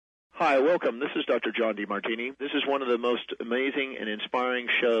Hi, welcome. This is Dr. John DeMartini. This is one of the most amazing and inspiring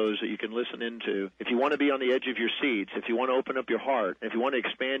shows that you can listen into. If you want to be on the edge of your seats, if you want to open up your heart, if you want to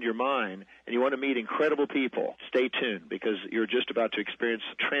expand your mind, and you want to meet incredible people, stay tuned because you're just about to experience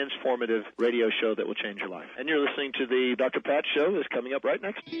a transformative radio show that will change your life. And you're listening to the Dr. Pat Show that's coming up right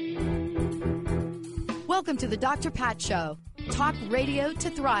next. Welcome to the Dr. Pat Show. Talk radio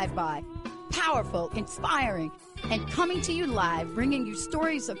to thrive by. Powerful, inspiring, and coming to you live, bringing you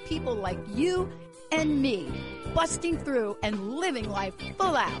stories of people like you and me, busting through and living life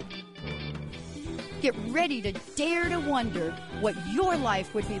full out. Get ready to dare to wonder what your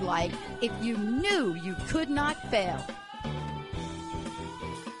life would be like if you knew you could not fail.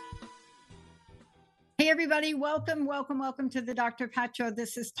 Hey, everybody. Welcome to the Dr. Pat Show.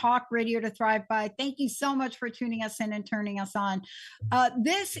 This is Talk Radio to Thrive By. Thank you so much for tuning us in and turning us on.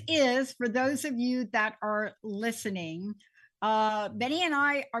 This is, for those of you that are listening, Benny and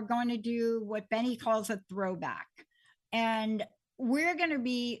I are going to do what Benny calls a throwback. And we're going to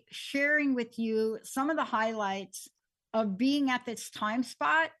be sharing with you some of the highlights of being at this time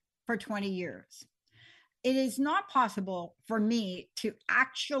spot for 20 years. It is not possible for me to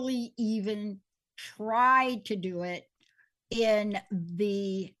actually even try to do it in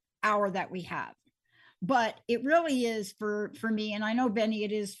the hour that we have, but it really is for me, and I know, Benny,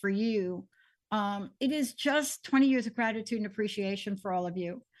 it is for you. It is just 20 years of gratitude and appreciation for all of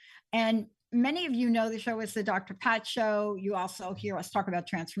you. And many of you know the show is the Dr. Pat Show. You also hear us talk about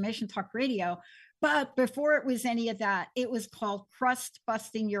Transformation Talk Radio, but before it was any of that, it was called Crust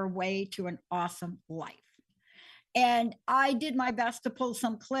Busting Your Way to an Awesome Life. And I did my best to pull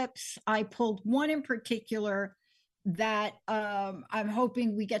some clips. I pulled one in particular that I'm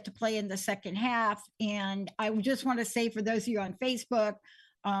hoping we get to play in the second half. And I just want to say, for those of you on Facebook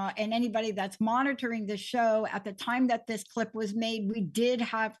and anybody that's monitoring the show, at the time that this clip was made, we did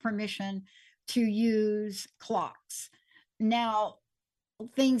have permission to use clocks. Now,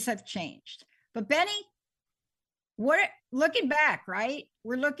 things have changed. But Benny, looking back, right?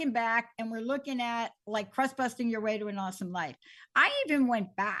 We're looking back and we're looking at like crust busting your way to an awesome life. I even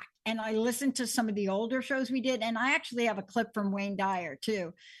went back and I listened to some of the older shows we did. And I actually have a clip from Wayne Dyer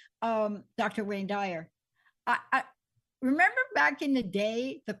too. Dr. Wayne Dyer. I remember back in the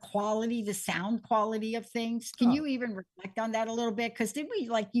day, the sound quality of things. Can you even reflect on that a little bit? Because did we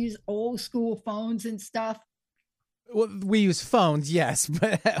like use old school phones and stuff? Well, we use phones, yes,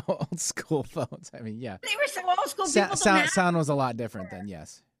 but old school phones. I mean, yeah. They were so old school. Sound was a lot different then,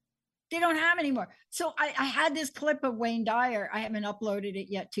 yes. They don't have anymore. So I had this clip of Wayne Dyer. I haven't uploaded it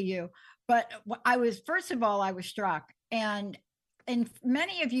yet to you, but first of all, I was struck. And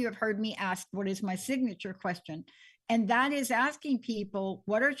many of you have heard me ask, what is my signature question? And that is asking people,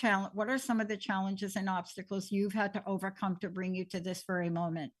 what are some of the challenges and obstacles you've had to overcome to bring you to this very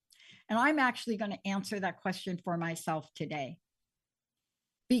moment? And I'm actually going to answer that question for myself today.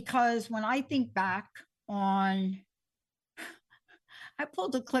 Because when I think back I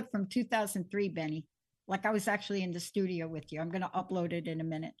pulled a clip from 2003, Benny, like I was actually in the studio with you. I'm going to upload it in a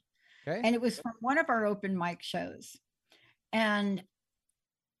minute. Okay. And it was from one of our open mic shows. And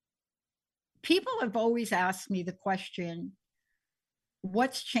people have always asked me the question,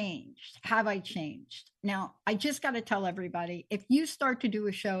 what's changed? Have I changed? Now, I just got to tell everybody, if you start to do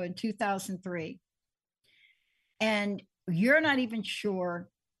a show in 2003 and you're not even sure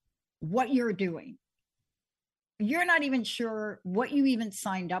what you're doing, you're not even sure what you even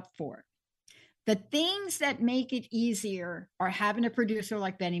signed up for, the things that make it easier are having a producer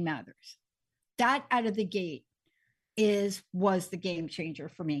like Benny Mathers. That out of the gate was the game changer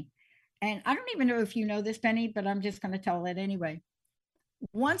for me. And I don't even know if you know this, Benny, but I'm just going to tell it anyway.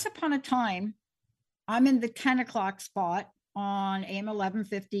 Once upon a time, I'm in the 10 o'clock spot on AM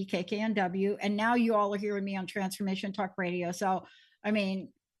 1150 KKNW, and now you all are hearing me on Transformation Talk Radio. So, I mean,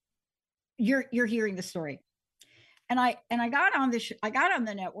 you're hearing the story. And I got on I got on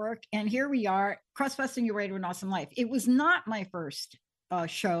the network, and here we are, crust busting your way to an awesome life. It was not my first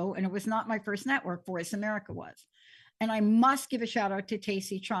show, and it was not my first network. Voice America was, and I must give a shout out to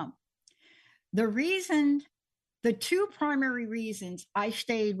Tacey Trump. The two primary reasons I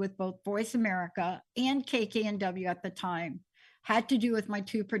stayed with both Voice America and KKNW at the time had to do with my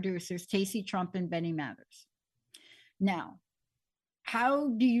two producers, Tacey Trump and Benny Mathers. Now, how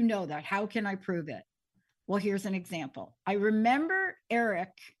do you know that? How can I prove it? Well, here's an example. I remember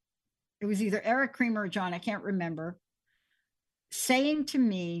Eric, it was either Eric Creamer or John, I can't remember, saying to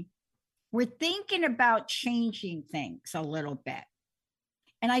me, we're thinking about changing things a little bit.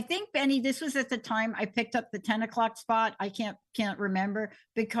 And I think, Benny, this was at the time I picked up the 10 o'clock spot. I can't remember,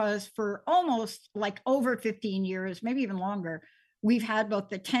 because for almost like over 15 years, maybe even longer, we've had both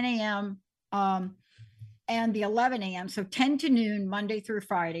the 10 a.m. And the 11 a.m. So 10 to noon, Monday through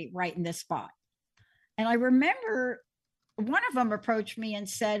Friday, right in this spot. And I remember one of them approached me and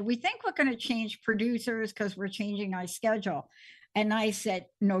said, we think we're going to change producers because we're changing our schedule. And I said,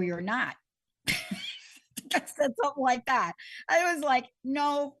 no, you're not. I said something like that. I was like,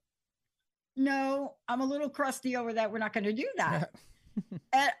 no, I'm a little crusty over that. We're not going to do that.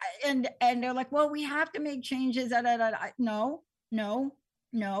 and they're like, well, we have to make changes. No.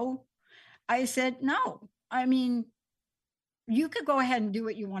 I said, no. I mean, you could go ahead and do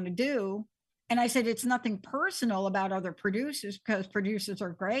what you want to do. And I said, it's nothing personal about other producers because producers are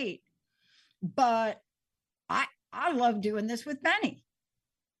great. But I love doing this with Benny.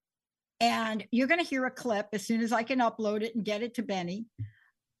 And you're going to hear a clip as soon as I can upload it and get it to Benny,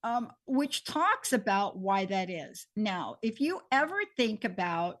 which talks about why that is. Now, if you ever think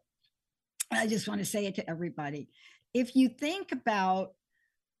about, I just want to say it to everybody, if you think about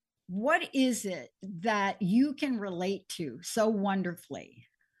what is it that you can relate to so wonderfully,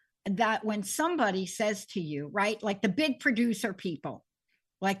 that when somebody says to you, right, like the big producer people,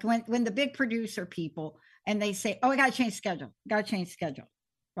 like when the big producer people, and they say, oh, I got to change schedule,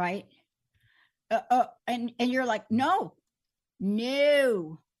 right? And you're like, no,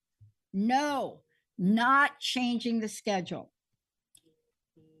 not changing the schedule.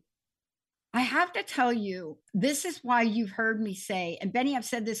 I have to tell you, this is why you've heard me say, and Benny, I've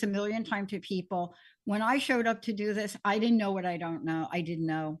said this a million times to people, when I showed up to do this, I didn't know what I don't know. I didn't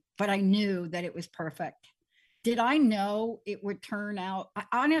know, but I knew that it was perfect. Did I know it would turn out? I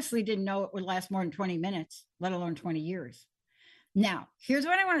honestly didn't know it would last more than 20 minutes, let alone 20 years. Now, here's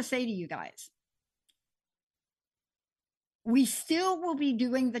what I want to say to you guys. We still will be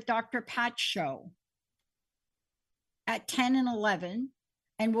doing the Dr. Pat show at 10 and 11.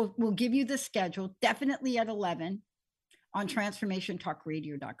 And we'll give you the schedule, definitely at 11 on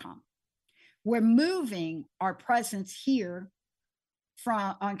transformationtalkradio.com. We're moving our presence here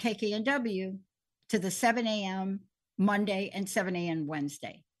on KKNW to the 7 a.m. Monday and 7 a.m.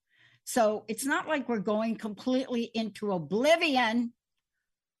 Wednesday. So it's not like we're going completely into oblivion,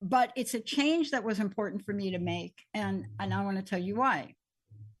 but it's a change that was important for me to make. And I want to tell you why.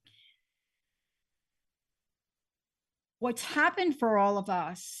 What's happened for all of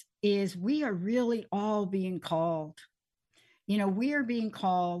us is we are really all being called. We are being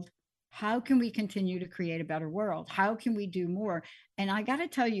called. How can we continue to create a better world? How can we do more? And I got to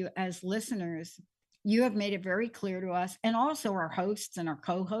tell you, as listeners, you have made it very clear to us, and also our hosts and our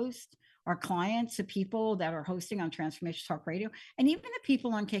co-hosts, our clients, the people that are hosting on Transformation Talk Radio, and even the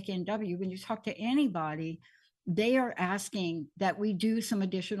people on KKNW, when you talk to anybody, they are asking that we do some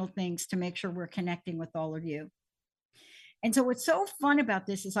additional things to make sure we're connecting with all of you. And so what's so fun about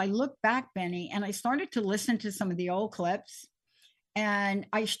this is I look back, Benny, and I started to listen to some of the old clips, and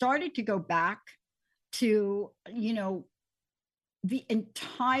I started to go back to, the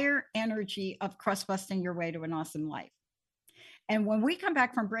entire energy of crust busting your way to an awesome life. And when we come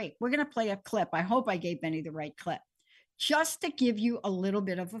back from break, we're going to play a clip. I hope I gave Benny the right clip, just to give you a little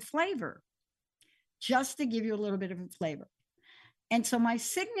bit of a flavor. And so my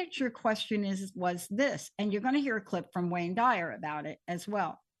signature question was this, and you're going to hear a clip from Wayne Dyer about it as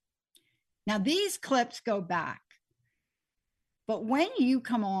well. Now, these clips go back, but when you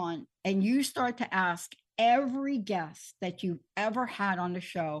come on and you start to ask every guest that you've ever had on the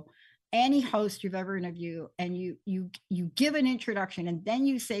show, any host you've ever interviewed, and you give an introduction, and then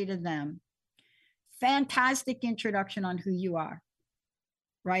you say to them, fantastic introduction on who you are,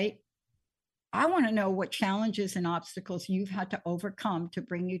 right? I want to know what challenges and obstacles you've had to overcome to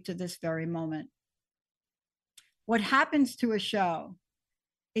bring you to this very moment. What happens to a show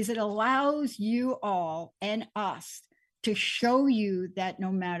is it allows you all and us to show you that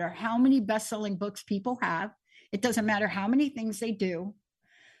no matter how many best-selling books people have, it doesn't matter how many things they do,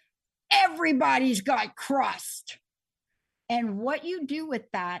 everybody's got crust. And what you do with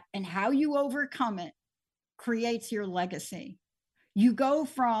that and how you overcome it creates your legacy. You go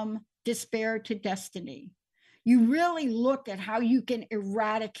from despair to destiny. You really look at how you can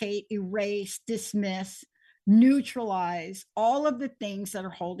eradicate, erase, dismiss, neutralize all of the things that are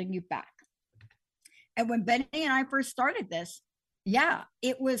holding you back. And when Benny and I first started this,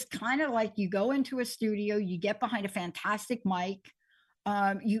 it was kind of like you go into a studio, you get behind a fantastic mic.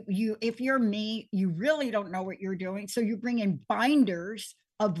 If you're me, you really don't know what you're doing. So you bring in binders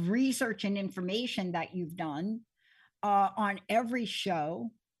of research and information that you've done on every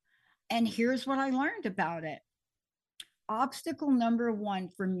show. And here's what I learned about it. Obstacle number one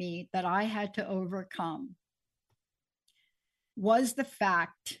for me that I had to overcome was the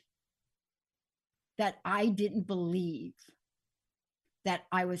fact that I didn't believe that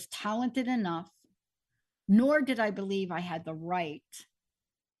I was talented enough, nor did I believe I had the right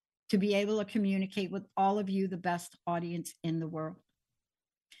to be able to communicate with all of you, the best audience in the world.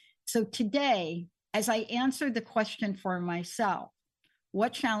 So today, as I answered the question for myself,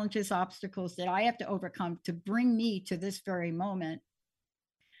 what challenges, obstacles did I have to overcome to bring me to this very moment?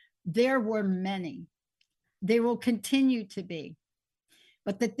 There were many. There will continue to be.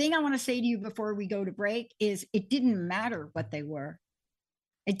 But the thing I want to say to you before we go to break is it didn't matter what they were.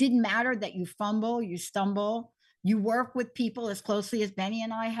 It didn't matter that you fumble, you stumble, you work with people as closely as Benny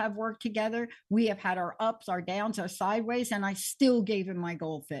and I have worked together. We have had our ups, our downs, our sideways, and I still gave him my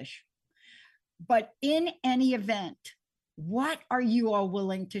goldfish. But in any event, what are you all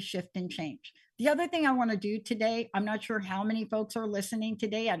willing to shift and change? The other thing I want to do today, I'm not sure how many folks are listening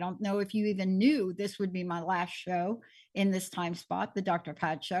today. I don't know if you even knew this would be my last show in this time spot, the Dr.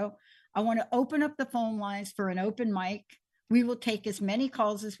 Pat Show. I want to open up the phone lines for an open mic. We will take as many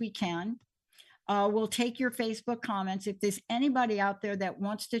calls as we can. We'll take your Facebook comments. If there's anybody out there that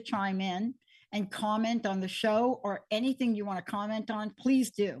wants to chime in and comment on the show or anything you want to comment on,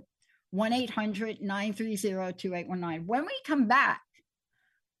 please do. 1-800-930-2819. When we come back,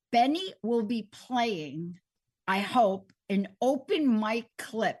 Benny will be playing, I hope, an open mic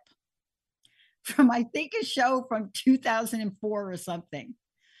clip from, I think, a show from 2004 or something.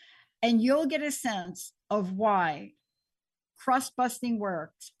 And you'll get a sense of why crust busting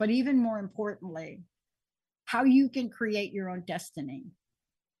works, but even more importantly, how you can create your own destiny.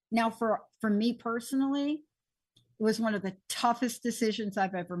 Now, for me personally, it was one of the toughest decisions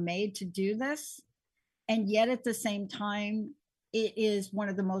I've ever made to do this. And yet at the same time, it is one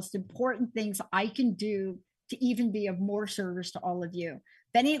of the most important things I can do to even be of more service to all of you.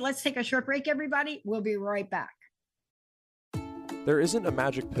 Benny, let's take a short break, everybody. We'll be right back. There isn't a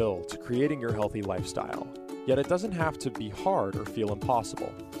magic pill to creating your healthy lifestyle, yet it doesn't have to be hard or feel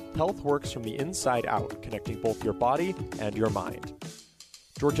impossible. Health works from the inside out, connecting both your body and your mind.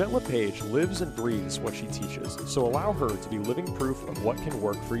 Georgette LePage lives and breathes what she teaches, so allow her to be living proof of what can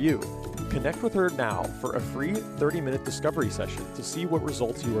work for you. Connect with her now for a free 30-minute discovery session to see what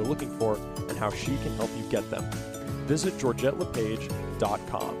results you are looking for and how she can help you get them. Visit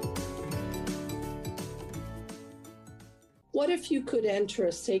GeorgetteLePage.com. What if you could enter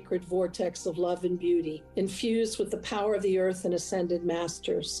a sacred vortex of love and beauty, infused with the power of the earth and ascended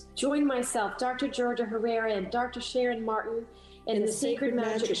masters? Join myself, Dr. Georgia Herrera, and Dr. Sharon Martin in the Sacred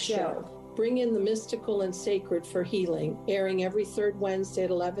Magic Show. Bring in the mystical and sacred for healing, airing every third Wednesday at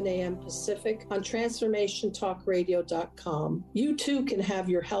 11 a.m. Pacific on TransformationTalkRadio.com. You too can have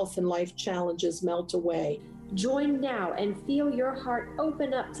your health and life challenges melt away. Join now and feel your heart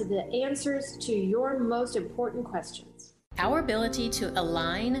open up to the answers to your most important questions. Our ability to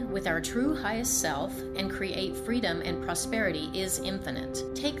align with our true highest self and create freedom and prosperity is infinite.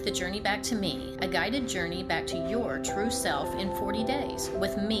 Take the journey back to me, a guided journey back to your true self in 40 days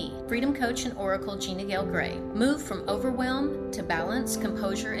with me, Freedom Coach and Oracle Gina Gail Gray. Move from overwhelm to balance,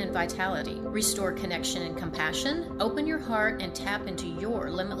 composure, and vitality. Restore connection and compassion. Open your heart and tap into your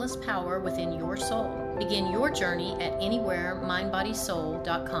limitless power within your soul. Begin your journey at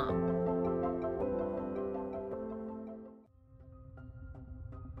anywheremindbodysoul.com.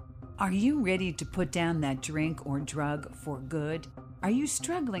 Are you ready to put down that drink or drug for good? Are you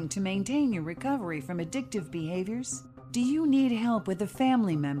struggling to maintain your recovery from addictive behaviors? Do you need help with a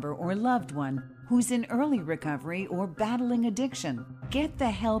family member or loved one who's in early recovery or battling addiction? Get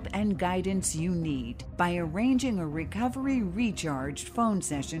the help and guidance you need by arranging a Recovery Recharged phone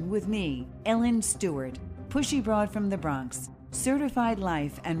session with me, Ellen Stewart, Pushy Broad from the Bronx, certified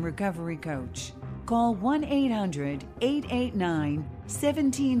life and recovery coach. Call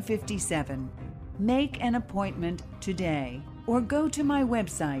 1-800-889-1757. Make an appointment today or go to my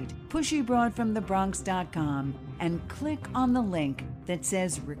website, pushybroadfromthebronx.com, and click on the link that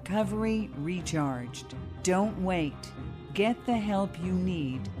says Recovery Recharged. Don't wait. Get the help you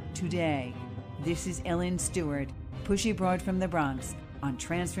need today. This is Ellen Stewart, Pushy Broad from the Bronx on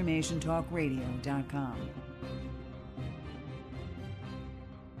TransformationTalkRadio.com.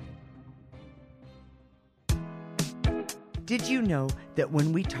 Did you know that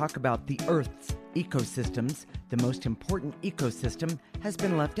when we talk about the Earth's ecosystems, the most important ecosystem has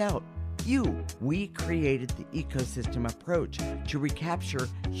been left out? We created the ecosystem approach to recapture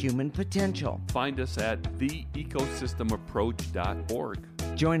human potential. Find us at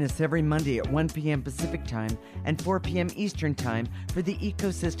theecosystemapproach.org. Join us every Monday at 1 p.m. Pacific Time and 4 p.m. Eastern Time for the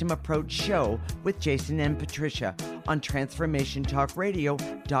Ecosystem Approach Show with Jason and Patricia on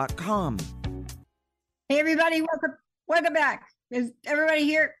TransformationTalkRadio.com. Hey, everybody, welcome back. Is everybody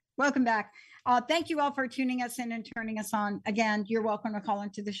here? Welcome back. Thank you all for tuning us in and turning us on. Again, you're welcome to call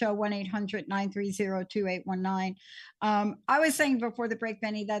into the show, 1-800-930-2819. I was saying before the break,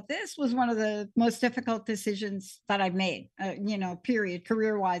 Benny, that this was one of the most difficult decisions that I've made, period,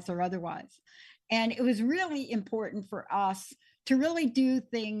 career-wise or otherwise. And it was really important for us to really do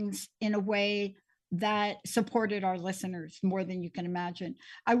things in a way that supported our listeners more than you can imagine.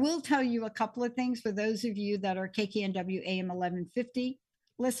 I will tell you a couple of things for those of you that are KKNW AM 1150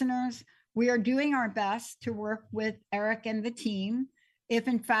 listeners. We are doing our best to work with Eric and the team, if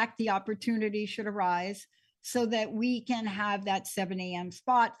in fact the opportunity should arise, so that we can have that 7 a.m.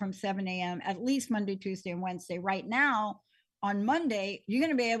 spot from 7 a.m. at least Monday, Tuesday, and Wednesday. Right now, on Monday, you're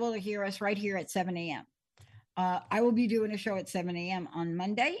going to be able to hear us right here at 7 a.m. I will be doing a show at 7 a.m. on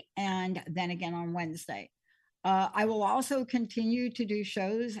Monday and then again on Wednesday. I will also continue to do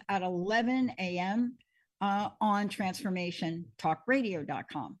shows at 11 a.m. On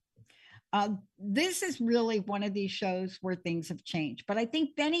transformationtalkradio.com. This is really one of these shows where things have changed. But I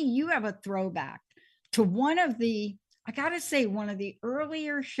think, Benny, you have a throwback to one of the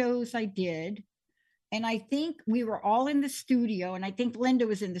earlier shows I did. And I think we were all in the studio, and I think Linda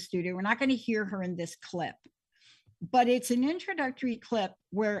was in the studio. We're not going to hear her in this clip, but it's an introductory clip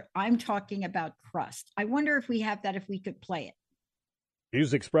where I'm talking about crust. I wonder if we have that, if we could play it.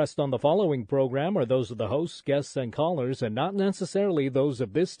 Views expressed on the following program are those of the hosts, guests, and callers, and not necessarily those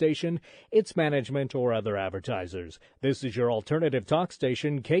of this station, its management, or other advertisers. This is your alternative talk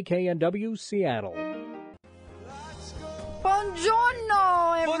station, KKNW Seattle.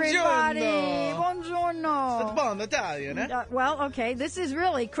 Buongiorno, everybody. Buongiorno. That's bon Italian, eh? Well, okay. This is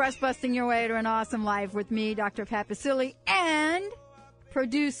really crust busting your way to an awesome life with me, Dr. Pat Baccili, and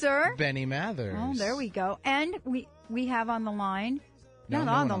producer Benny Mathers. Oh, there we go. And we have on the line. No,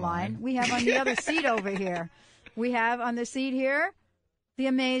 Not on the line. We have on the other seat over here. We have on the seat here the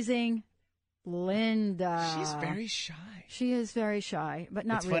amazing Linda. She's very shy. She is very shy, but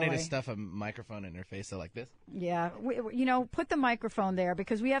not really. It's funny to stuff a microphone in her face like this. Yeah. Put the microphone there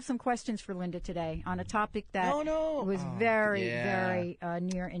because we have some questions for Linda today on a topic that was very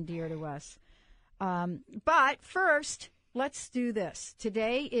near and dear to us. But first, let's do this.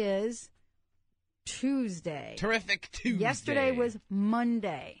 Today is Tuesday. Terrific Tuesday. Yesterday was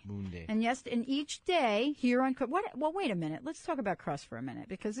Monday. And each day here on well, wait a minute. Let's talk about crust for a minute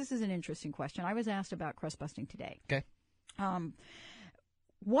because this is an interesting question. I was asked about crust busting today. Okay.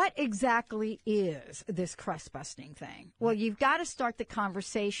 What exactly is this crust busting thing? Well, you've got to start the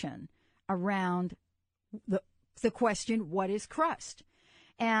conversation around the question, what is crust?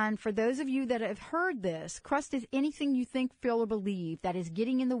 And for those of you that have heard this, crust is anything you think, feel, or believe that is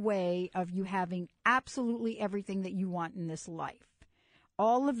getting in the way of you having absolutely everything that you want in this life.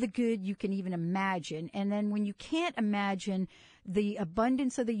 All of the good you can even imagine. And then when you can't imagine the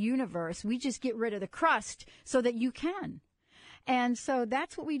abundance of the universe, we just get rid of the crust so that you can. And so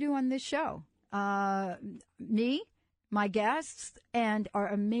that's what we do on this show. Me, my guests, and our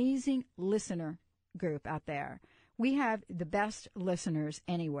amazing listener group out there. We have the best listeners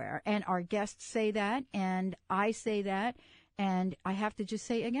anywhere, and our guests say that, and I say that, and I have to just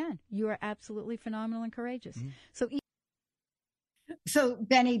say again, you are absolutely phenomenal and courageous. Mm-hmm. So,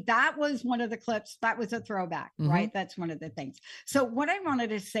 Benny, that was one of the clips. That was a throwback, right? That's one of the things. So what I wanted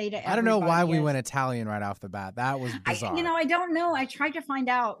to say to everybody, I don't know why we went Italian right off the bat. That was bizarre. I don't know. I tried to find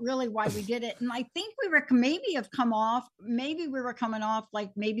out really why we did it. And I think we were maybe we were coming off like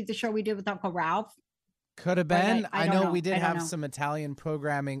maybe the show we did with Uncle Ralph. Could have been. I know we did have some Italian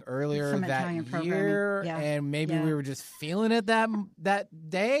programming earlier that year, and maybe we were just feeling it that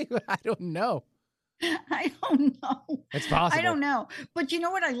day. I don't know. I don't know. It's possible. I don't know. But you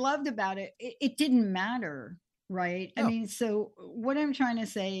know what I loved about it? It didn't matter, right? No. I mean, so what I'm trying to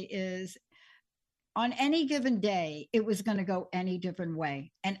say is on any given day, it was going to go any different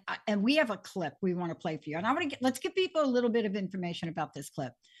way. And we have a clip we want to play for you. And let's give people a little bit of information about this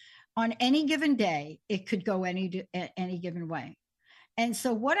clip. On any given day, it could go any given way. And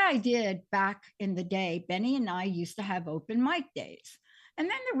so what I did back in the day, Benny and I used to have open mic days. And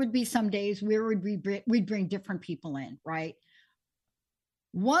then there would be some days where we'd bring different people in, right?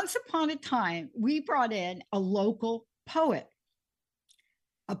 Once upon a time, we brought in a local poet,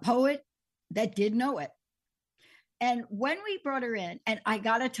 a poet that did know it. And when we brought her in, and I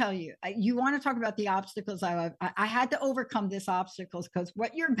got to tell you, you want to talk about the obstacles. I had to overcome these obstacles because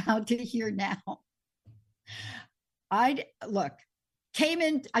what you're about to hear now, came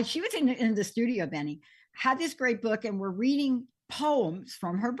in, she was in the studio, Benny, had this great book, and we're reading poems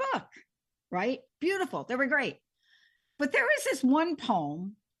from her book, right? Beautiful. They were great. But there was this one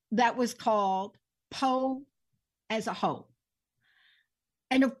poem that was called Poe as a Hoe.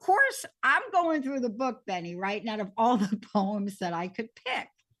 And of course, I'm going through the book, Benny, right? And out of all the poems that I could pick,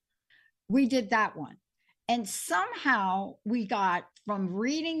 we did that one. And somehow we got from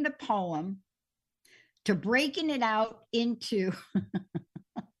reading the poem to breaking it out into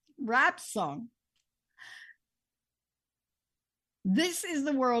rap song. This is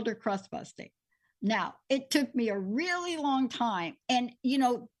the world of crust busting. Now, it took me a really long time. And, you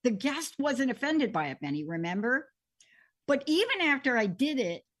know, the guest wasn't offended by it, Benny, remember? But even after I did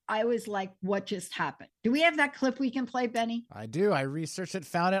it, I was like, what just happened? Do we have that clip we can play, Benny? I do. I researched it,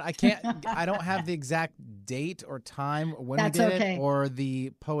 found it. I don't have the exact date or time when that's we did okay. it or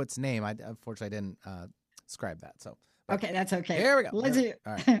the poet's name. I unfortunately didn't scribe that. So okay, that's okay. Here we go. Let's do it.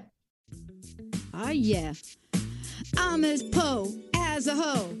 All right. Oh, yeah. I'm as Poe as a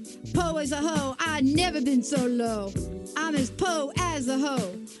hoe. Poe as a hoe. I never been so low. I'm as Poe as a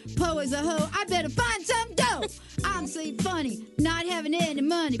hoe. Poe as a hoe. I better find some dough. I'm so funny, not having any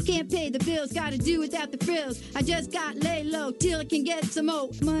money. Can't pay the bills, gotta do without the frills. I just got lay low till I can get some more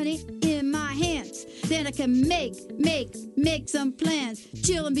money in my hands. Then I can make some plans.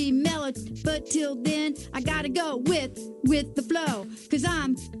 Chill and be mellow, but till then I gotta go with the flow. Cause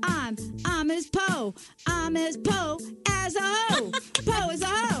I'm as Poe. I'm as Poe as a hoe. Poe is a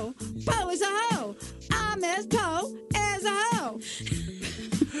hoe. Poe is a hoe. I'm as Poe as a hoe.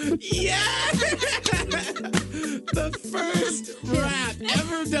 Yeah! The first rap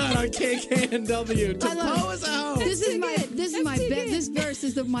ever done on KKNW. To Poe as a hoe. This verse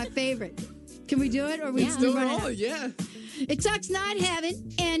is my favorite. Can we do it? Or we still rolling? Yeah. It sucks not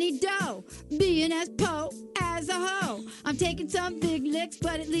having any dough, being as Poe as a hoe. I'm taking some big licks,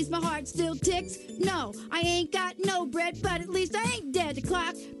 but at least my heart still ticks. No, I ain't got no bread, but at least I ain't dead. The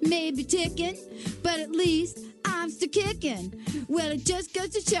clock may be ticking, but at least I'm still kicking. Well, it just goes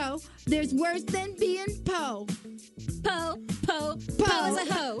to show there's worse than being Poe. Poe is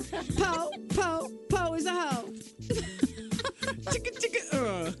a hoe. Poe is a hoe.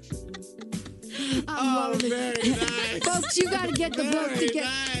 Chicka. Oh, very nice. Folks, you got to get the book to get.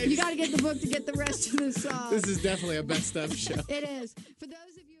 Nice. You got to get the book to get the rest of the song. This is definitely a best of show. It is. For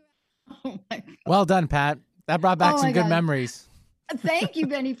those of you. Oh my God. Well done, Pat. That brought back some good memories. Thank you,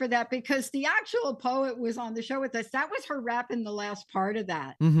 Benny, for that, because the actual poet was on the show with us. That was her rap in the last part of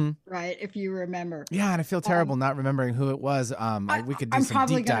that, right? If you remember. Yeah, and I feel terrible not remembering who it was. We could do some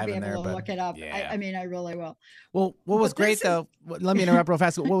deep dive in there. I'm probably going to be able to look it up. Yeah. I mean, I really will. Well, what was great, though, let me interrupt real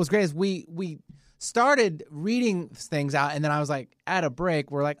fast. What was great is we started reading things out, and then I was like, at a break,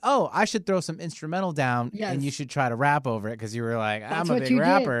 we're like, oh, I should throw some instrumental down, and you should try to rap over it, because you were like, I'm a big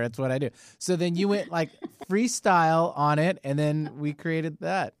rapper. That's what I do. So then you went like freestyle on it, and then we created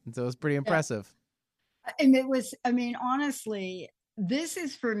that. And so it was pretty impressive. And it was, I mean, honestly, this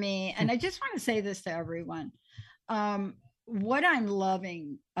is for me, and I just want to say this to everyone. What I'm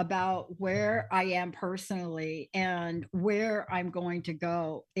loving about where I am personally and where I'm going to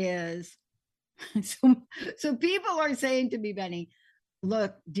go is, so people are saying to me, Benny,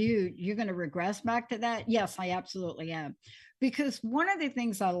 look, dude, you're going to regress back to that? Yes, I absolutely am. Because one of the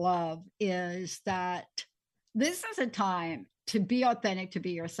things I love is that this is a time to be authentic, to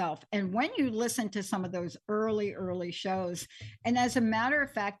be yourself. And when you listen to some of those early shows, and as a matter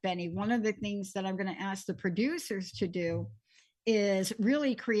of fact, Benny, one of the things that I'm going to ask the producers to do is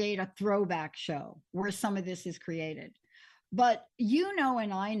really create a throwback show where some of this is created. But you know,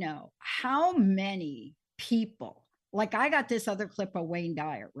 and I know how many people, like I got this other clip of Wayne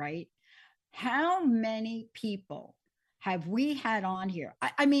Dyer, right? How many people have we had on here?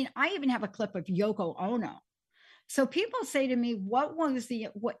 I mean, I even have a clip of Yoko Ono. So people say to me, what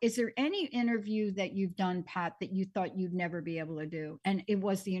is there any interview that you've done, Pat, that you thought you'd never be able to do? And it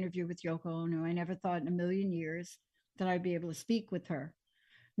was the interview with Yoko Ono. I never thought in a million years that I'd be able to speak with her.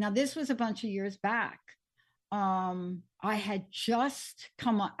 Now, this was a bunch of years back. I had just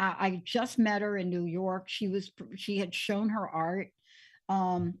I just met her in New York. She had shown her art,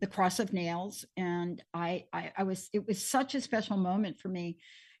 The Cross of Nails. And it was such a special moment for me.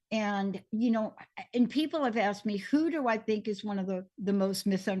 And, you know, and people have asked me, who do I think is one of the most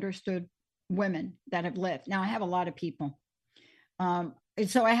misunderstood women that have lived? Now I have a lot of people. And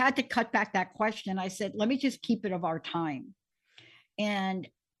so I had to cut back that question. I said, let me just keep it of our time. And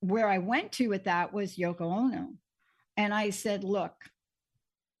where I went to with that was Yoko Ono. And I said, look,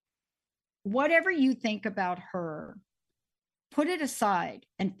 whatever you think about her, put it aside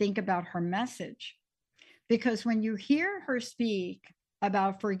and think about her message. Because when you hear her speak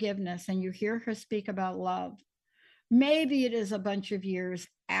about forgiveness and you hear her speak about love, maybe it is a bunch of years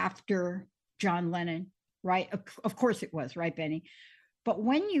after John Lennon, right? Of course it was, right, Benny? But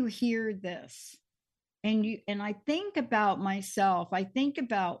when you hear this, and I think about myself. I think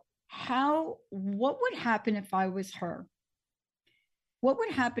about what would happen if I was her? What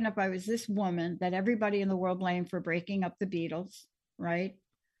would happen if I was this woman that everybody in the world blamed for breaking up the Beatles, right?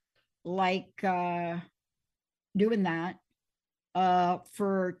 Like doing that,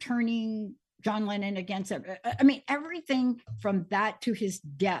 for turning John Lennon against it. I mean, everything from that to his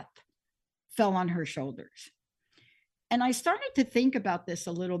death fell on her shoulders. And I started to think about this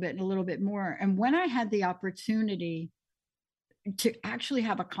a little bit and a little bit more. And when I had the opportunity to actually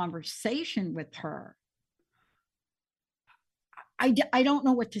have a conversation with her, I don't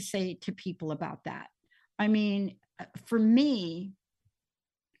know what to say to people about that. I mean, for me,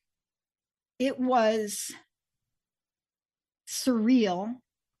 it was surreal.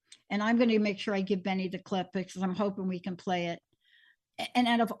 And I'm going to make sure I give Benny the clip because I'm hoping we can play it. And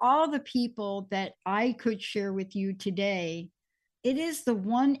out of all the people that I could share with you today, it is the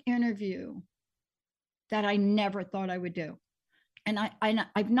one interview that I never thought I would do. And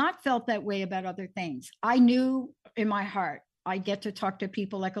I've not felt that way about other things. I knew in my heart, I get to talk to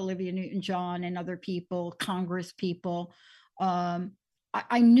people like Olivia Newton-John and other people, Congress people. I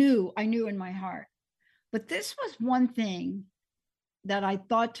knew in my heart. But this was one thing that I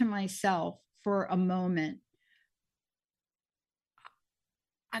thought to myself for a moment,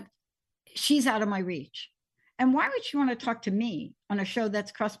 she's out of my reach. And why would she want to talk to me on a show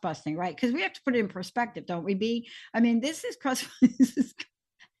that's crust busting, right? Because we have to put it in perspective, don't we, B? I mean, this is crust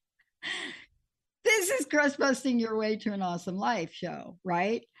busting your way to an awesome life show,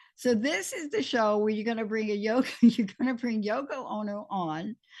 right? So this is the show where you're going to bring Yoko Ono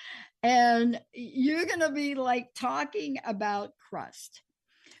on, and you're going to be like talking about crust.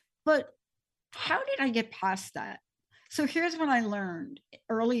 But how did I get past that? So here's what I learned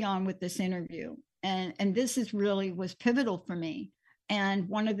early on with this interview. And this is really was pivotal for me. And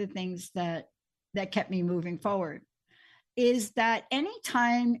one of the things that kept me moving forward is that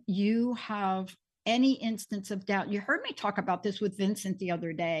anytime you have any instance of doubt, you heard me talk about this with Vincent the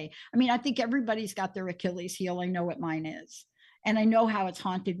other day. I mean, I think everybody's got their Achilles heel. I know what mine is. And I know how it's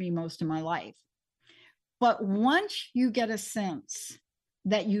haunted me most of my life. But once you get a sense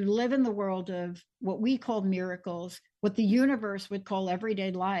that you live in the world of what we call miracles, what the universe would call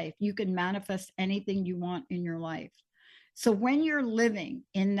everyday life, you can manifest anything you want in your life. So when you're living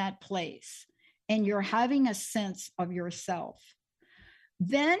in that place and you're having a sense of yourself,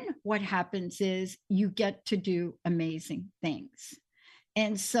 then what happens is you get to do amazing things.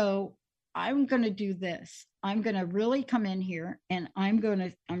 And so I'm going to do this. I'm going to really come in here and I'm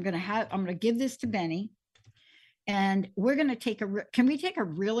going to give this to Benny. And we're going to can we take a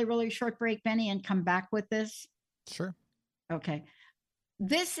really, really short break, Benny, and come back with this? Sure. Okay.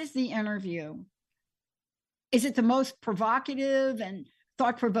 This is the interview. Is it the most provocative and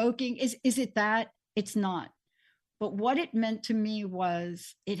thought-provoking? Is it that? It's not. But what it meant to me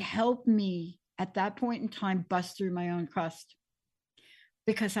was it helped me at that point in time bust through my own crust.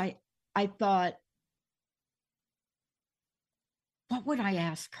 Because I thought, what would I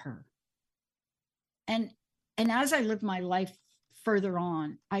ask her? And as I lived my life further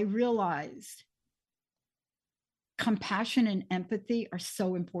on, I realized compassion and empathy are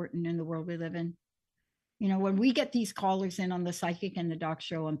so important in the world we live in. You know, when we get these callers in on the Psychic and the Doc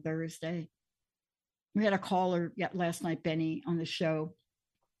show on Thursday, we had a caller last night, Benny, on the show,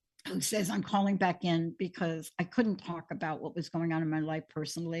 who says, I'm calling back in because I couldn't talk about what was going on in my life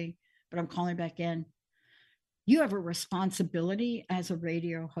personally, but I'm calling back in. You have a responsibility as a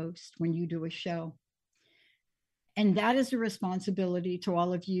radio host when you do a show. And that is a responsibility to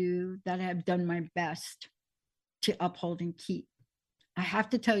all of you that have done my best to uphold and keep. I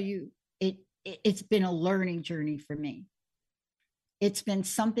have to tell you, it's been a learning journey for me. It's been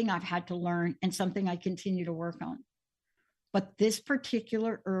something I've had to learn and something I continue to work on. But this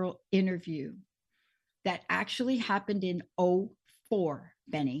particular interview that actually happened in 2004,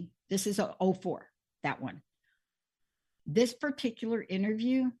 Benny, this is 2004, that one. This particular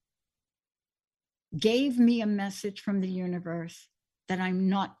interview gave me a message from the universe that I'm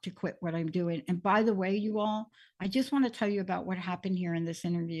not to quit what I'm doing. And by the way, you all, I just want to tell you about what happened here in this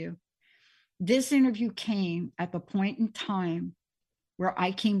interview. This interview came at the point in time where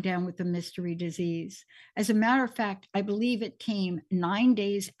I came down with a mystery disease. As a matter of fact, I believe it came 9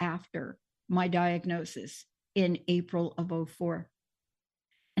 days after my diagnosis in April of 2004.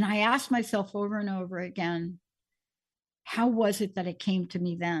 And I asked myself over and over again, how was it that it came to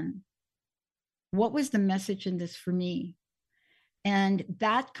me then? What was the message in this for me? And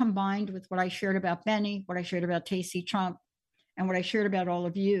that combined with what I shared about Benny, what I shared about Tacey Trump, and what I shared about all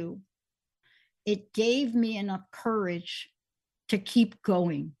of you, it gave me enough courage to keep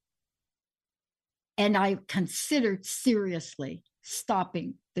going. And I considered seriously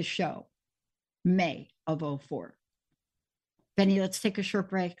stopping the show May of 2004. Benny, let's take a short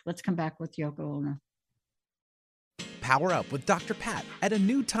break. Let's come back with Yoko Ono. Power up with Dr. Pat at a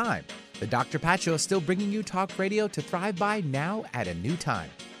new time. The Dr. Pat Show is still bringing you talk radio to thrive by, now at a new time.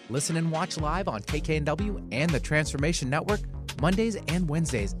 Listen and watch live on KKNW and the Transformation Network Mondays and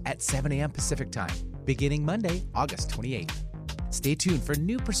Wednesdays at 7 a.m. Pacific Time, beginning Monday, August 28th. Stay tuned for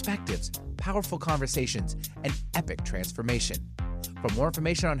new perspectives, powerful conversations, and epic transformation. For more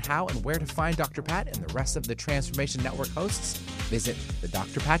information on how and where to find Dr. Pat and the rest of the Transformation Network hosts, visit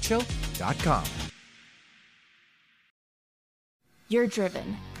thedrpatshow.com. You're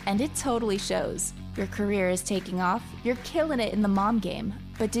driven, and it totally shows. Your career is taking off, you're killing it in the mom game.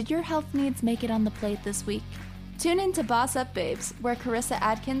 But did your health needs make it on the plate this week? Tune in to Boss Up Babes, where Carissa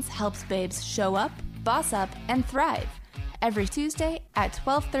Adkins helps babes show up, boss up, and thrive. Every Tuesday at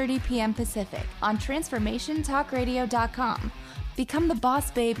 12:30 p.m. Pacific on TransformationTalkRadio.com. Become the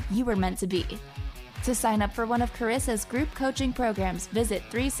boss babe you were meant to be. To sign up for one of Carissa's group coaching programs, visit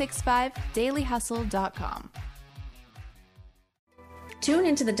 365dailyhustle.com. Tune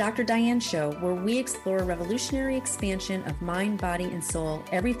into the Dr. Diane Show, where we explore revolutionary expansion of mind, body, and soul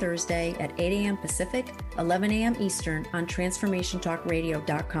every Thursday at 8 a.m. Pacific, 11 a.m. Eastern on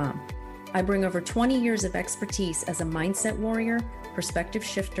TransformationTalkRadio.com. I bring over 20 years of expertise as a mindset warrior, perspective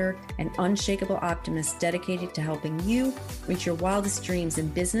shifter, and unshakable optimist dedicated to helping you reach your wildest dreams in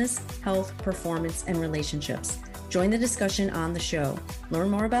business, health, performance, and relationships. Join the discussion on the show. Learn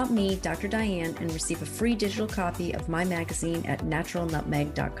more about me, Dr. Diane, and receive a free digital copy of my magazine at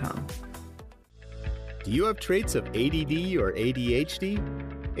naturalnutmeg.com. Do you have traits of ADD or ADHD?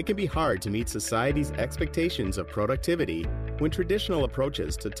 It can be hard to meet society's expectations of productivity when traditional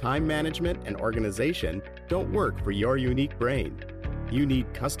approaches to time management and organization don't work for your unique brain. You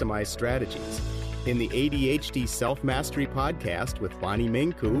need customized strategies. In the ADHD Self-Mastery Podcast with Bonnie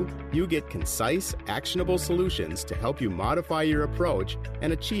Minku, you get concise, actionable solutions to help you modify your approach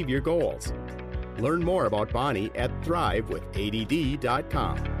and achieve your goals. Learn more about Bonnie at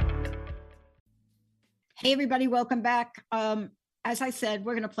thrivewithadd.com. Hey, everybody, welcome back. As I said,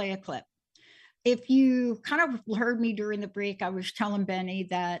 we're going to play a clip. If you kind of heard me during the break, I was telling Benny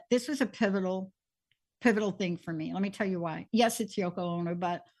that this was a pivotal thing for me. Let me tell you why. Yes, it's Yoko Ono,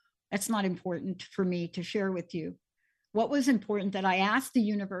 but that's not important for me to share with you. What was important that I asked the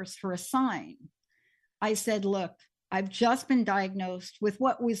universe for a sign. I said, look, I've just been diagnosed with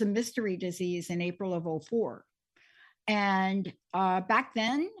what was a mystery disease in April of 2004. And back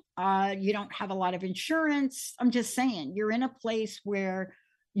then, you don't have a lot of insurance. I'm just saying, you're in a place where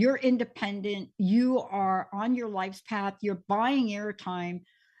you're independent. You are on your life's path. You're buying airtime.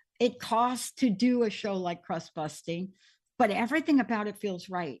 It costs to do a show like Crust Busting, but everything about it feels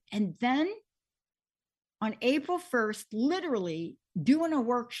right. And then on April 1st, literally doing a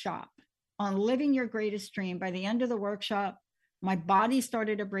workshop on living your greatest dream, by the end of the workshop, my body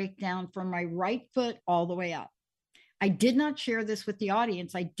started to break down from my right foot all the way up. I did not share this with the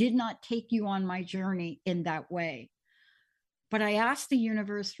audience. I did not take you on my journey in that way. But I asked the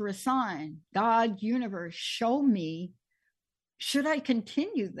universe for a sign. God, universe, show me, should I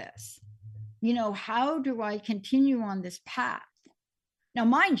continue this? You know, how do I continue on this path? Now,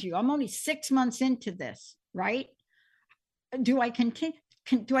 mind you, I'm only 6 months into this, right? Do I continue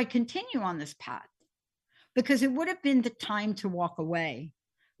on this path? Because it would have been the time to walk away.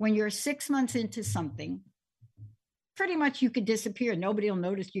 When you're 6 months into something, pretty much you could disappear. Nobody will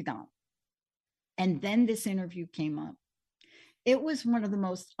notice you gone. And then this interview came up. It was one of the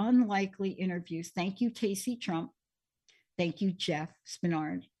most unlikely interviews. Thank you, Tacey Trump. Thank you, Jeff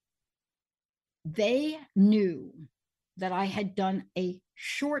Spinard. They knew that I had done a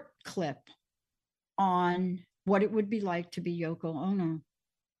short clip on what it would be like to be Yoko Ono.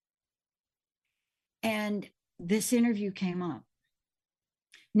 And this interview came up.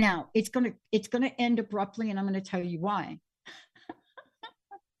 Now, it's going to end abruptly, and I'm going to tell you why.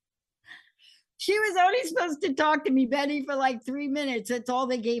 She was only supposed to talk to me, Betty, for like 3 minutes. That's all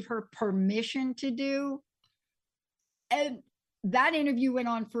they gave her permission to do. And that interview went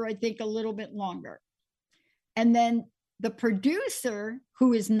on for, I think, a little bit longer. And then the producer,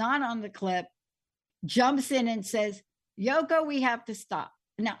 who is not on the clip, jumps in and says, Yoko, we have to stop.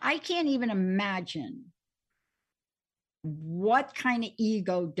 Now, I can't even imagine what kind of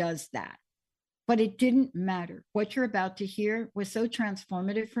ego does that. But it didn't matter. What you're about to hear was so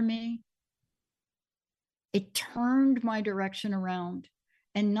transformative for me. It turned my direction around.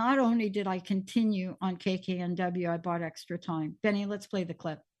 And not only did I continue on KKNW, I bought extra time. Benny, let's play the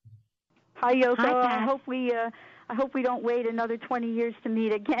clip. Hi, Yoko. Hi, I hope we don't wait another 20 years to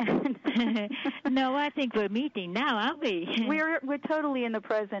meet again. No, I think we're meeting now, aren't we? We're totally in the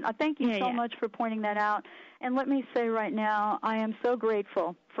present. Thank you so much for pointing that out. And let me say right now, I am so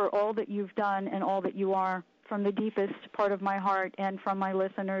grateful for all that you've done and all that you are from the deepest part of my heart and from my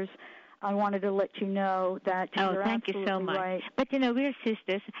listeners. I wanted to let you know that you're thank you so much. Right. But, we're sisters.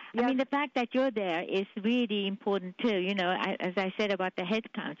 Yes. I mean, the fact that you're there is really important, too. As I said about the head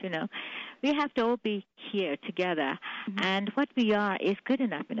count, we have to all be here together. Mm-hmm. And what we are is good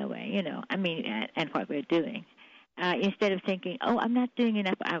enough in a way, and what we're doing. Instead of thinking, I'm not doing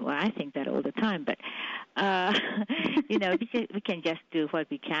enough. I think that all the time. But, we can just do what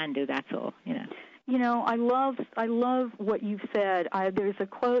we can do, that's all, I love what you've said. There's a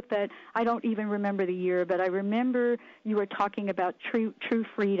quote that I don't even remember the year, but I remember you were talking about true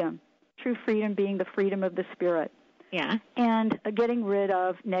freedom. True freedom being the freedom of the spirit. Yeah. And getting rid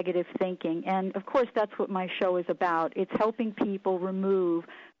of negative thinking. And, of course, that's what my show is about. It's helping people remove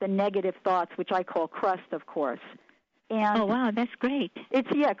the negative thoughts, which I call crust, of course. And wow, that's great. It's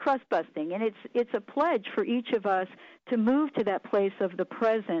crust busting, and it's a pledge for each of us to move to that place of the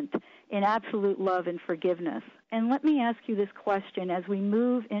present in absolute love and forgiveness. And let me ask you this question as we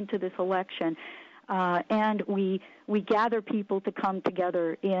move into this election, and we gather people to come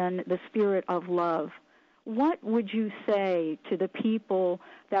together in the spirit of love. What would you say to the people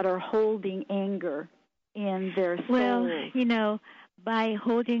that are holding anger in their souls? Well, by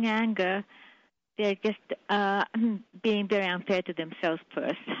holding anger, they're just being very unfair to themselves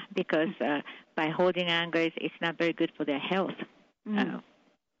first, because by holding anger, it's not very good for their health.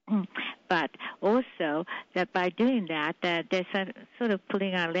 But also that by doing that, they're sort of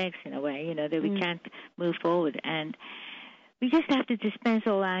pulling our legs in a way, that we can't move forward. And we just have to dispense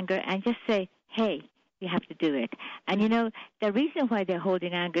all anger and just say, hey, you have to do it. And, the reason why they're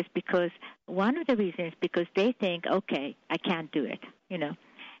holding anger is because one of the reasons is because they think, okay, I can't do it,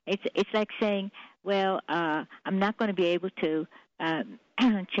 It's like saying, well, I'm not going to be able to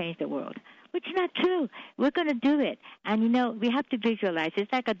change the world, which is not true. We're going to do it. And, we have to visualize.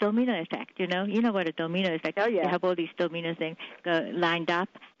 It's like a domino effect, You know what a domino is like? Oh, yeah. You have all these domino things lined up,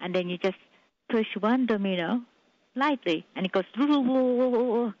 and then you just push one domino lightly, and it goes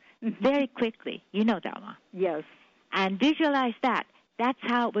very quickly. You know that one. Yes. And visualize that. That's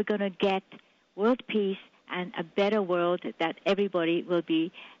how we're going to get world peace and a better world that everybody will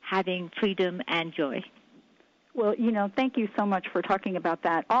be having freedom and joy. Well, thank you so much for talking about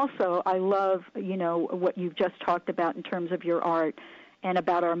that. Also, I love, what you've just talked about in terms of your art and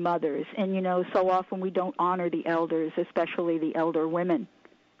about our mothers. And, so often we don't honor the elders, especially the elder women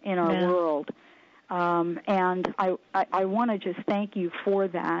in our world. And I want to just thank you for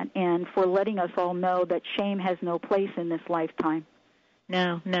that and for letting us all know that shame has no place in this lifetime.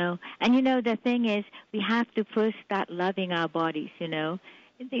 No. And, the thing is, we have to first start loving our bodies,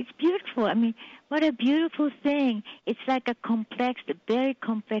 It's beautiful. I mean, what a beautiful thing. It's like a very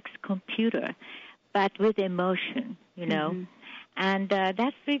complex computer, but with emotion, Mm-hmm. And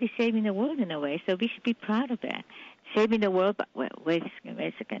that's really saving the world in a way, so we should be proud of that. Saving the world, but wait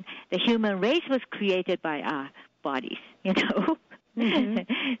a second. The human race was created by our bodies,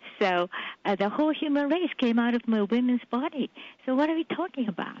 Mm-hmm. So the whole human race came out of a woman's body. So what are we talking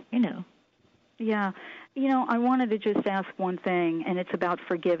about, Yeah. I wanted to just ask one thing, and it's about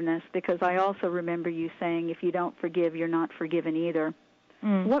forgiveness, because I also remember you saying if you don't forgive, you're not forgiven either.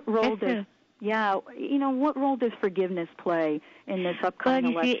 What role what role does forgiveness play in this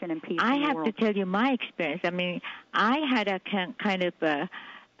upcoming election and peace in the world? I have to tell you my experience. I mean, I had a kind of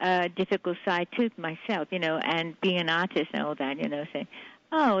difficult side to myself, and being an artist and all that, saying,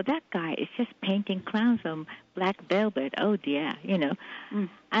 oh, that guy is just painting clowns on black velvet. Oh, dear,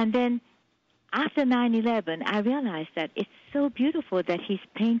 And then after 9/11, I realized that it's so beautiful that he's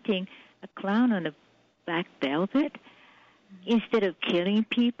painting a clown on a black velvet instead of killing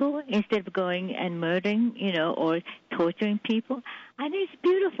people, instead of going and murdering, or torturing people. I think it's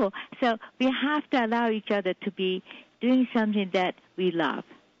beautiful. So we have to allow each other to be doing something that we love,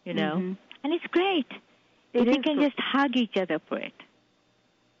 Mm-hmm. And it's great. If we can just hug each other for it.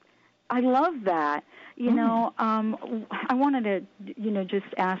 I love that. I wanted to, just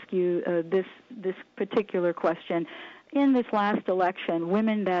ask you this particular question. In this last election,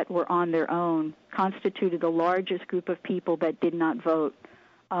 women that were on their own constituted the largest group of people that did not vote.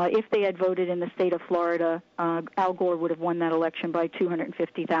 If they had voted in the state of Florida, Al Gore would have won that election by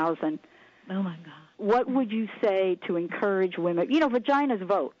 250,000. Oh, my God. What would you say to encourage women? Vaginas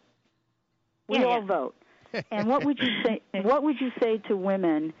vote. We all vote. And what would you say? What would you say to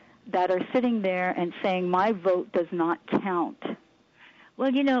women that are sitting there and saying, my vote does not count?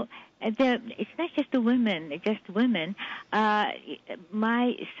 Well, it's not just the women,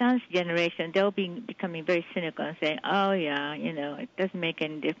 my son's generation, they'll be becoming very cynical and saying, oh, yeah, it doesn't make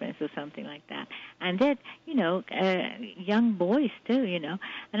any difference or something like that. And that, young boys too,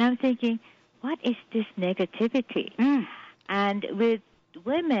 And I'm thinking, what is this negativity? And with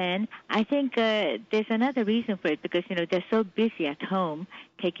women, I think there's another reason for it because, they're so busy at home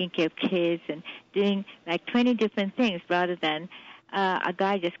taking care of kids and doing like 20 different things rather than a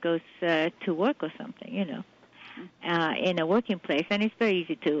guy just goes to work or something, in a working place. And it's very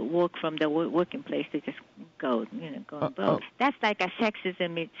easy to walk from the working place to just go and go. That's like a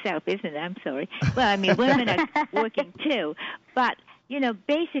sexism itself, isn't it? I'm sorry. Well, I mean, women are working too. But,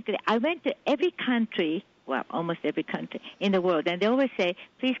 basically, I went to every country, well, almost every country in the world, and they always say,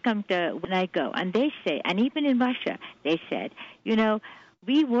 please come to when I go. And they say, and even in Russia, they said,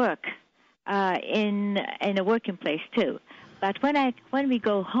 we work in a working place too. But when we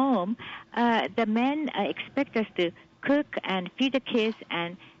go home, the men expect us to cook and feed the kids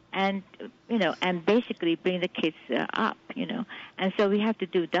and basically bring the kids up, And so we have to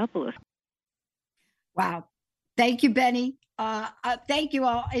do double. Wow. Thank you, Benny. Thank you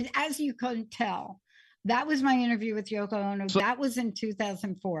all. As you can tell, that was my interview with Yoko Ono. That was in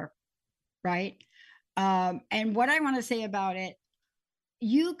 2004, right? And what I want to say about it,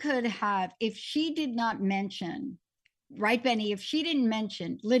 you could have, if she did not mention, right, Benny, if she didn't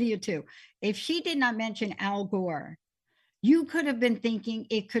mention, Lydia too, if she did not mention Al Gore, you could have been thinking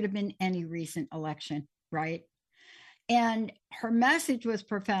it could have been any recent election, right? And her message was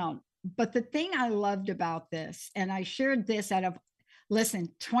profound. But the thing I loved about this, and I shared this out of, listen,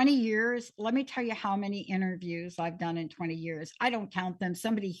 20 years, let me tell you how many interviews I've done in 20 years. I don't count them.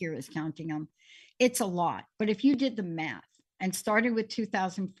 Somebody here is counting them. It's a lot. But if you did the math and started with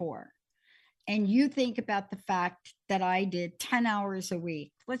 2004, and you think about the fact that I did 10 hours a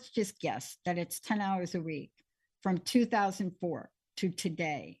week, let's just guess that it's 10 hours a week from 2004 to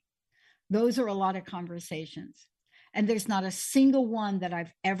today. Those are a lot of conversations. And there's not a single one that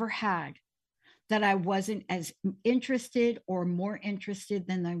I've ever had that I wasn't as interested or more interested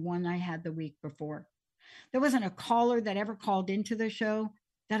than the one I had the week before. There wasn't a caller that ever called into the show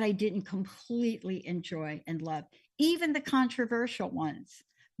that I didn't completely enjoy and love. Even the controversial ones,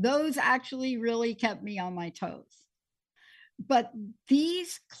 those actually really kept me on my toes. But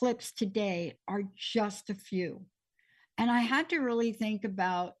these clips today are just a few. And I had to really think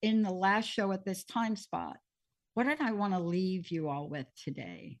about, in the last show at this time spot, what did I want to leave you all with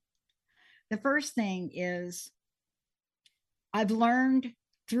today? The first thing is, I've learned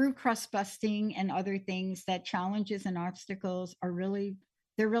through crust busting and other things that challenges and obstacles are really,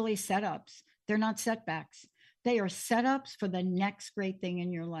 they're really setups. They're not setbacks. They are setups for the next great thing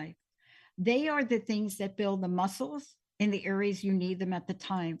in your life. They are the things that build the muscles in the areas you need them at the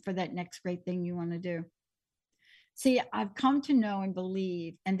time for that next great thing you want to do. See, I've come to know and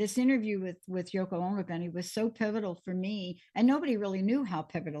believe, and this interview with Yoko Ono, Benny, was so pivotal for me, and nobody really knew how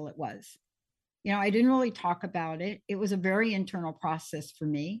pivotal it was. I didn't really talk about it. It was a very internal process for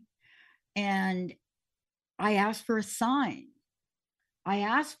me. And I asked for a sign. I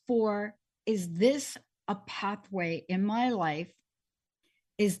asked for, is this a pathway in my life?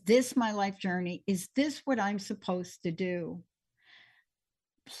 Is this my life journey? Is this what I'm supposed to do?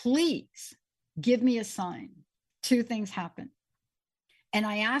 Please give me a sign. Two things happened. And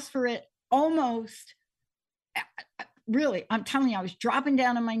I asked for it almost, really, I'm telling you, I was dropping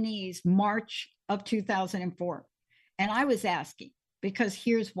down on my knees March of 2004. And I was asking, because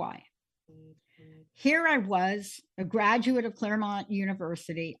here's why. Here I was, a graduate of Claremont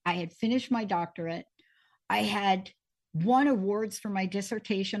University. I had finished my doctorate. I had won awards for my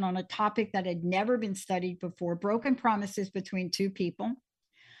dissertation on a topic that had never been studied before, broken promises between two people.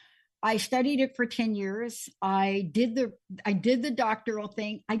 I studied it for 10 years. I did the doctoral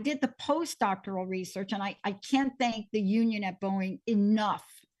thing. I did the postdoctoral research, and I can't thank the union at Boeing enough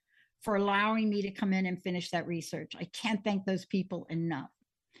for allowing me to come in and finish that research. I can't thank those people enough.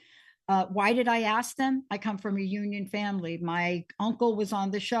 Why did I ask them? I come from a union family. My uncle was on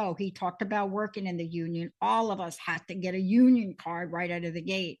the show. He talked about working in the union. All of us had to get a union card right out of the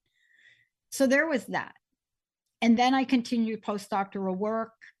gate. So there was that. And then I continued postdoctoral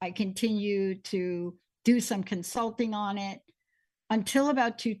work. I continued to do some consulting on it until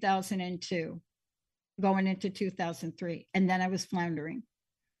about 2002, going into 2003. And then I was floundering.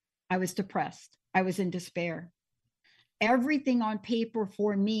 I was depressed. I was in despair. Everything on paper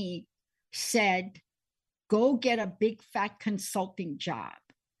for me said, go get a big fat consulting job.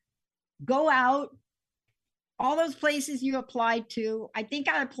 Go out, all those places you applied to. I think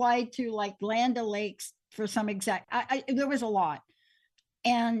I applied to like Land O'Lakes for some exact, there was a lot.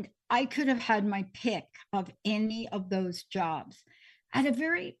 And I could have had my pick of any of those jobs at a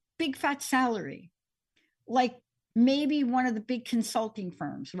very big fat salary, like maybe one of the big consulting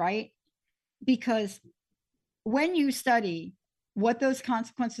firms, right? Because when you study what those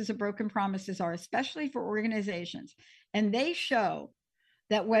consequences of broken promises are, especially for organizations, and they show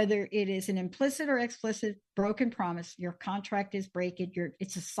that whether it is an implicit or explicit broken promise, your contract is breakage,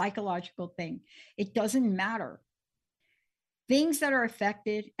 it's a psychological thing. It doesn't matter. Things that are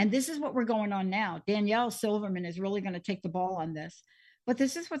affected, and this is what we're going on now. Danielle Silverman is really going to take the ball on this, but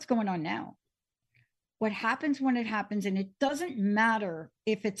this is what's going on now. What happens when it happens, and it doesn't matter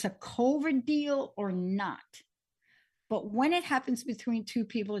if it's a COVID deal or not, but when it happens between two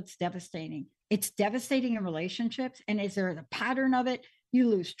people, it's devastating. It's devastating in relationships, and is there a pattern of it? You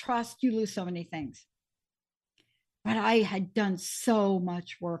lose trust, you lose so many things. But I had done so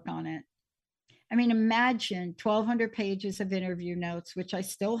much work on it. I mean, imagine 1,200 pages of interview notes, which I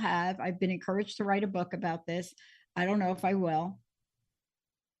still have. I've been encouraged to write a book about this. I don't know if I will.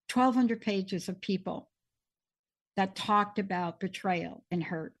 1,200 pages of people that talked about betrayal and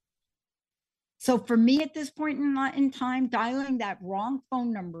hurt. So for me at this point in time, dialing that wrong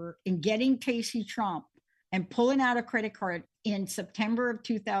phone number and getting Casey Trump and pulling out a credit card in September of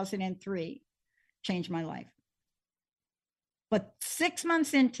 2003 changed my life. But 6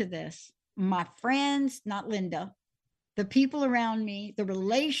 months into this, my friends, not Linda, the people around me, the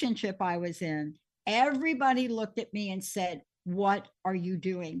relationship I was in, everybody looked at me and said, "What are you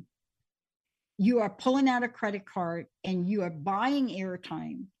doing? You are pulling out a credit card and you are buying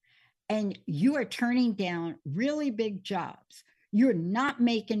airtime and you are turning down really big jobs. You're not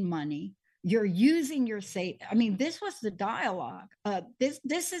making money. You're using your safe." I mean, this was the dialogue.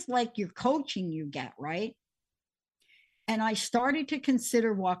 This is like your coaching you get, right? And I started to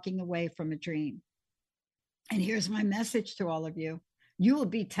consider walking away from a dream. And here's my message to all of you. You will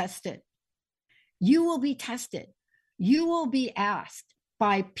be tested. You will be tested. You will be asked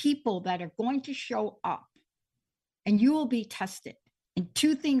by people that are going to show up, and you will be tested. And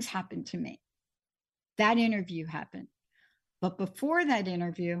two things happened to me. That interview happened. But before that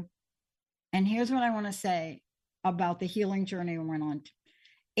interview, and here's what I want to say about the healing journey I went on.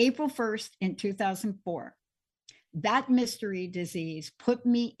 April 1st in 2004, that mystery disease put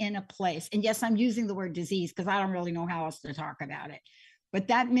me in a place. And yes, I'm using the word disease because I don't really know how else to talk about it. But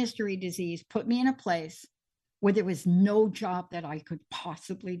that mystery disease put me in a place where there was no job that I could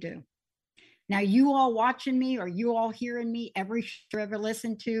possibly do. Now, you all watching me or you all hearing me, every show I ever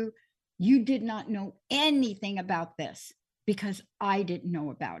listened to, you did not know anything about this because I didn't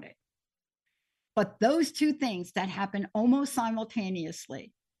know about it. But those two things that happened almost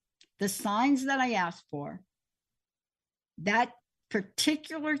simultaneously, the signs that I asked for, that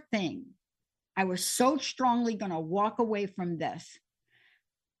particular thing, I was so strongly going to walk away from this,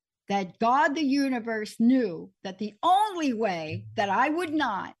 that God, the universe, knew that the only way that I would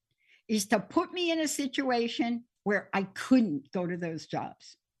not is to put me in a situation where I couldn't go to those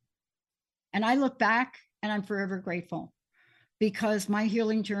jobs. And I look back and I'm forever grateful, because my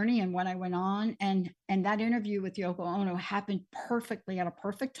healing journey and what I went on and that interview with Yoko Ono happened perfectly at a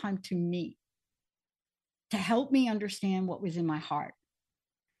perfect time to me, to help me understand what was in my heart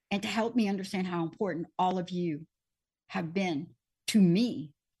and to help me understand how important all of you have been to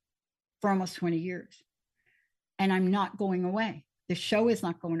me for almost 20 years. And I'm not going away. The show is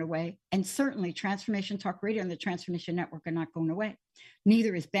not going away. And certainly Transformation Talk Radio and the Transformation Network are not going away.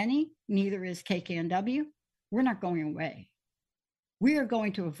 Neither is Benny, neither is KKNW. We're not going away. We are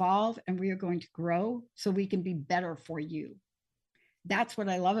going to evolve and we are going to grow so we can be better for you. That's what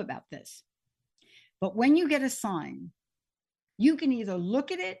I love about this. But when you get a sign, you can either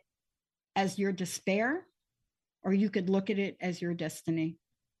look at it as your despair or you could look at it as your destiny.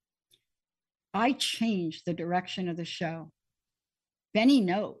 I changed the direction of the show. Benny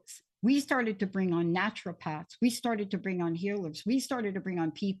knows. We started to bring on naturopaths. We started to bring on healers. We started to bring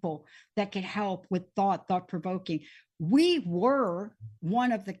on people that could help with thought-provoking. We were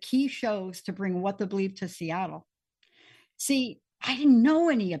one of the key shows to bring What the Believe to Seattle. See, I didn't know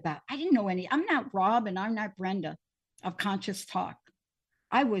any. I'm not Rob and I'm not Brenda of Conscious Talk.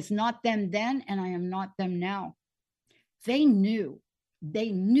 I was not them then and I am not them now. They knew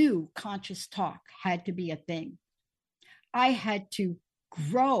Conscious Talk had to be a thing. I had to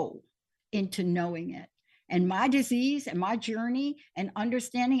grow into knowing it. And my disease and my journey and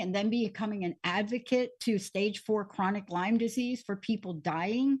understanding and then becoming an advocate to stage 4 chronic Lyme disease for people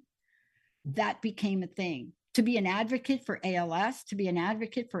dying, that became a thing. To be an advocate for ALS, to be an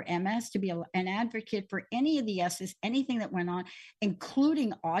advocate for MS, to be an advocate for any of the S's, anything that went on,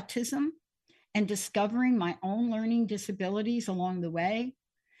 including autism and discovering my own learning disabilities along the way.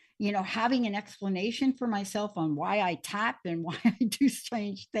 having an explanation for myself on why I tap and why I do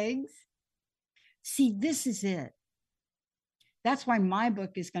strange things. See, this is it. That's why my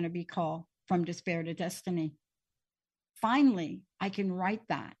book is going to be called From Despair to Destiny. Finally, I can write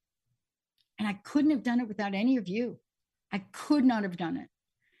that. And I couldn't have done it without any of you. I could not have done it.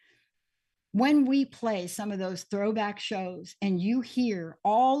 When we play some of those throwback shows and you hear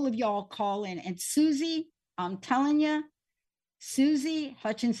all of y'all call in, and Susie, I'm telling you, Susie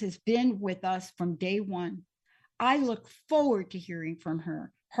Hutchins has been with us from day one. I look forward to hearing from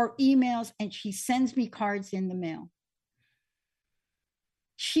her emails, and she sends me cards in the mail.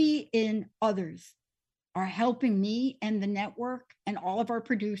 She and others are helping me and the network and all of our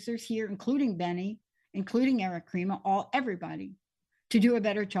producers here, including Benny, including Eric Crema, everybody, to do a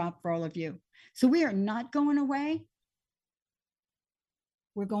better job for all of you. So we are not going away.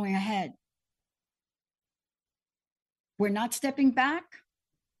 We're going ahead. We're not stepping back.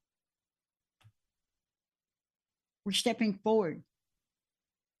 We're stepping forward.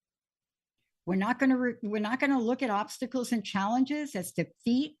 We're not going to look at obstacles and challenges as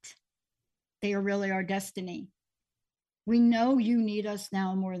defeat. They are really our destiny. We know you need us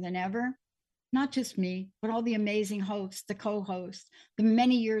now more than ever. Not just me, but all the amazing hosts, the co-hosts, the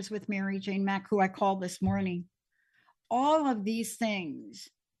many years with Mary Jane Mack, who I called this morning. All of these things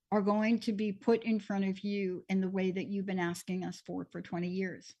are going to be put in front of you in the way that you've been asking us for 20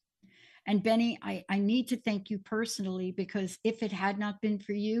 years. And Benny, I need to thank you personally, because if it had not been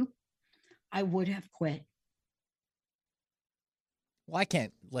for you, I would have quit. Well, I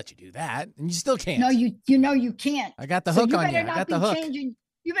can't let you do that, and you still can't. No, you can't. I got the hook on you. I got the hook.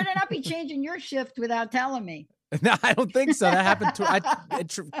 You better not be changing your shift without telling me. No, I don't think so. That happened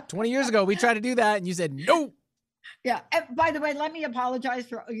 20 years ago. We tried to do that, and you said no. Yeah. And by the way, let me apologize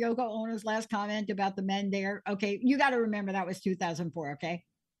for Yoko Ono's last comment about the men there. Okay, you got to remember that was 2004. Okay,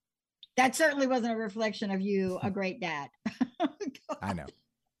 that certainly wasn't a reflection of you, a great dad. I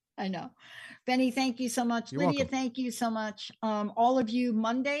know. Benny, thank you so much. You're Lydia, welcome. Thank you so much. All of you,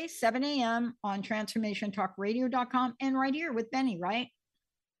 Monday, 7 a.m. on transformationtalkradio.com and right here with Benny, right?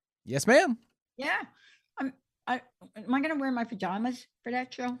 Yes, ma'am. Yeah. Am I going to wear my pajamas for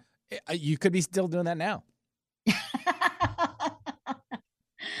that show? You could be still doing that now.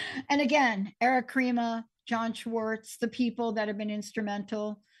 And again, Eric Crema, John Schwartz, the people that have been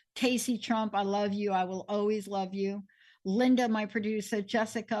instrumental. Casey Trump, I love you. I will always love you. Linda, my producer,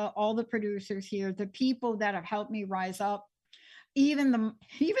 Jessica, all the producers here, the people that have helped me rise up, even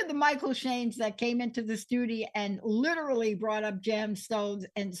the Michael Shanes that came into the studio and literally brought up gemstones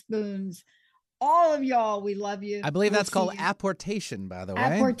and spoons. All of y'all, we love you. I believe that's called apportation, by the way.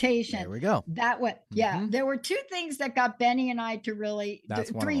 Apportation. There we go. That way, yeah. There were two things that got Benny and I to really,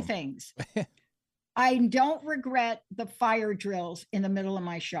 three things. I don't regret the fire drills in the middle of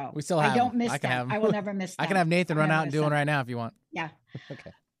my show. We still have. I don't miss them. I will never miss them. I can have Nathan run out and do one right now if you want. Yeah.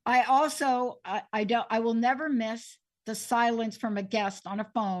 Okay. I also, I will never miss the silence from a guest on a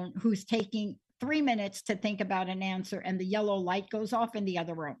phone who's taking 3 minutes to think about an answer and the yellow light goes off in the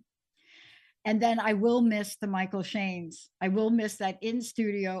other room. And then I will miss the Michael Shanes. I will miss that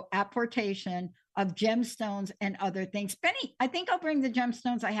in-studio apportation of gemstones and other things. Benny, I think I'll bring the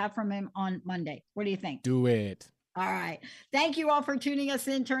gemstones I have from him on Monday. What do you think? Do it. All right. Thank you all for tuning us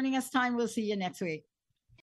in, turning us time. We'll see you next week.